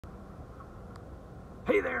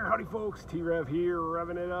Hey there, howdy folks, T-Rev here,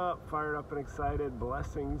 revving it up, fired up and excited.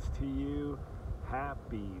 Blessings to you.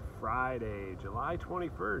 Happy Friday, July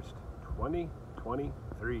 21st,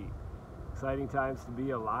 2023. Exciting times to be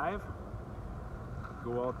alive.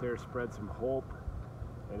 Go out there, spread some hope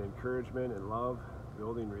and encouragement and love,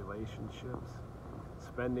 building relationships,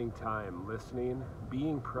 spending time listening,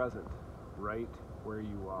 being present right where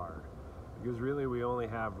you are. Because really we only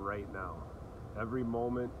have right now. Every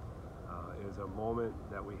moment is a moment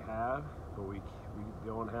that we have, but we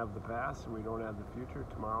don't have the past and we don't have the future.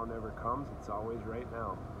 Tomorrow never comes. It's always right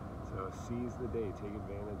now. So seize the day. Take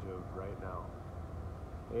advantage of right now.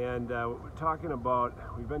 And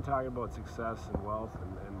we've been talking about success and wealth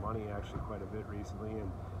and money actually quite a bit recently.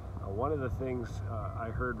 And one of the things I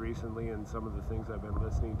heard recently and some of the things I've been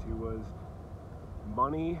listening to was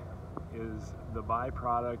money is the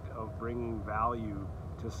byproduct of bringing value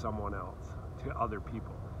to someone else, to other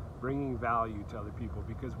people. Bringing value to other people,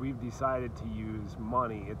 because we've decided to use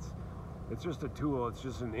money. It's just a tool, it's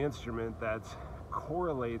just an instrument that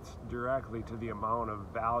correlates directly to the amount of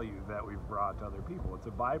value that we've brought to other people. It's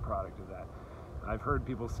a byproduct of that. I've heard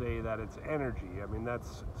people say that it's energy. I mean,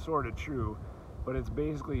 that's sort of true, but it's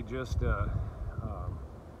basically just a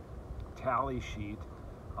tally sheet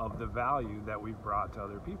of the value that we've brought to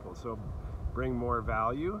other people. So bring more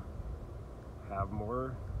value, have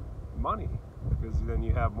more money, because then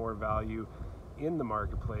you have more value in the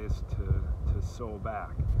marketplace to sow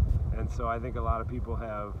back. And so I think a lot of people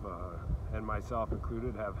have, and myself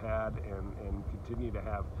included, have had and continue to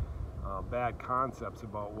have bad concepts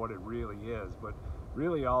about what it really is. But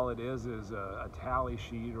really all it is a tally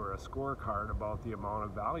sheet or a scorecard about the amount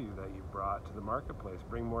of value that you've brought to the marketplace.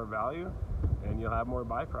 Bring more value and you'll have more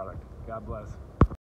byproduct. God bless.